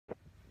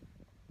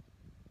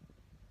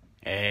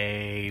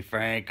Hey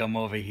Frank, I'm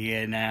over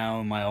here now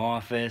in my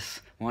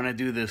office. Want to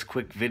do this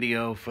quick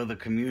video for the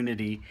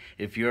community.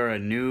 If you're a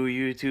new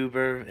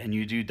YouTuber and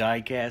you do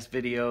diecast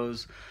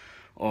videos,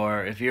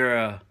 or if you're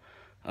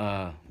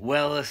a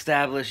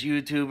well-established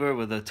YouTuber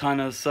with a ton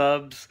of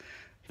subs,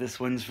 this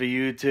one's for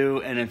you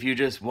too. And if you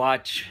just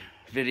watch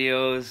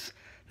videos,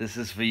 this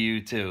is for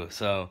you too.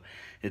 So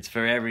it's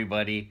for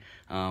everybody.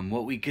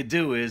 What we could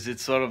do is,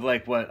 it's sort of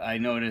like what I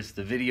noticed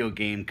the video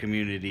game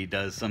community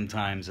does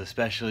sometimes,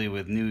 especially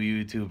with new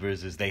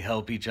YouTubers, is they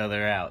help each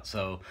other out.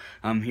 So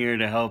I'm here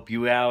to help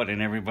you out,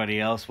 and everybody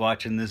else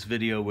watching this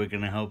video, we're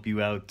going to help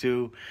you out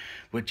too.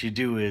 What you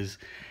do is,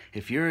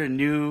 if you're a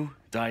new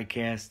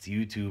diecast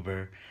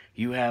YouTuber,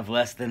 you have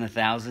less than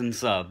 1,000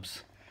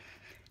 subs.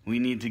 We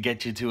need to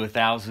get you to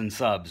 1,000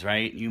 subs,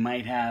 right? You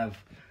might have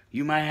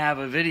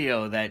a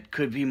video that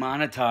could be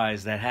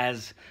monetized that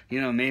has,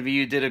 maybe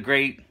you did a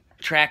great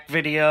track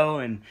video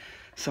and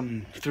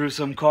threw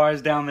some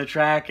cars down the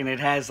track and it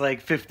has like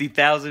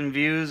 50,000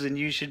 views and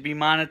you should be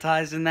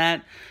monetizing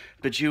that,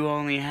 but you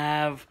only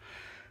have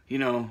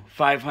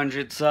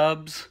 500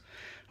 subs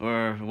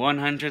or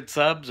 100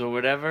 subs or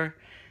whatever.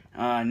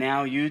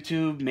 Now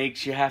YouTube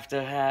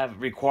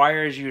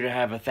requires you to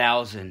have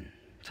 1,000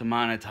 to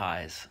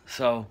monetize.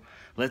 So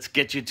let's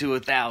get you to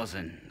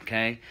 1,000.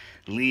 Okay,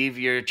 leave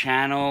your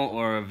channel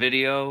or a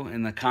video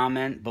in the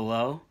comment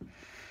below,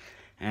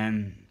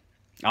 and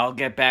I'll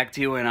get back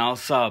to you and I'll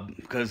sub.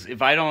 Because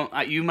if I don't,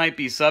 you might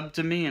be subbed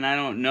to me and I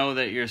don't know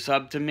that you're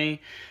subbed to me.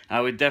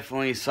 I would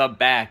definitely sub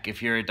back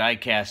if you're a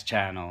diecast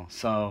channel.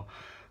 So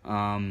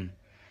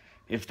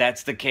if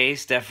that's the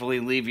case, definitely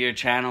leave your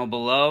channel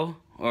below.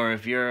 Or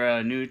if you're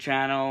a new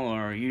channel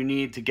or you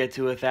need to get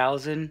to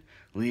 1,000,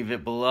 leave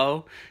it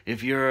below.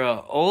 If you're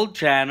an old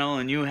channel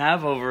and you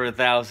have over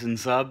 1,000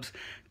 subs,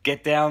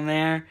 get down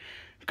there,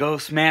 go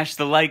smash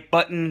the like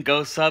button,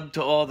 go sub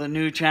to all the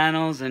new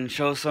channels and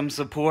show some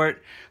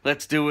support.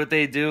 Let's do what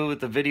they do with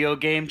the video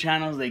game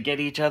channels. They get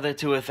each other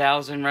to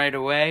 1,000 right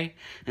away.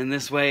 And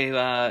this way,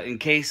 in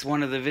case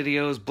one of the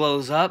videos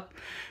blows up,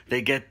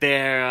 they get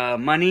their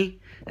money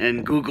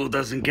and Google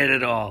doesn't get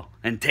it all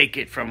and take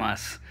it from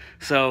us.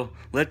 So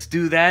let's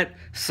do that.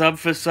 Sub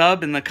for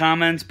sub in the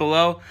comments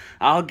below.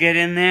 I'll get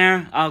in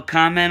there. I'll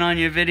comment on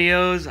your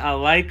videos. I'll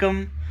like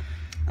them.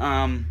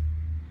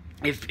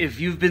 If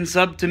you've been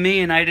subbed to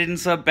me and I didn't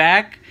sub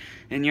back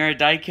and you're a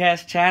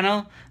diecast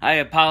channel, I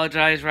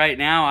apologize right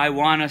now. I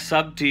want to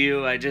sub to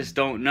you. I just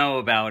don't know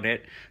about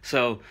it.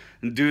 So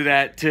do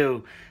that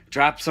too.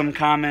 Drop some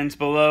comments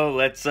below.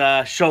 Let's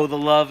show the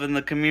love in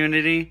the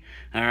community.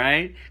 All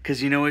right?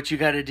 Because you know what you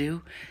got to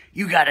do?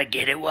 You got to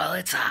get it while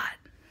it's hot.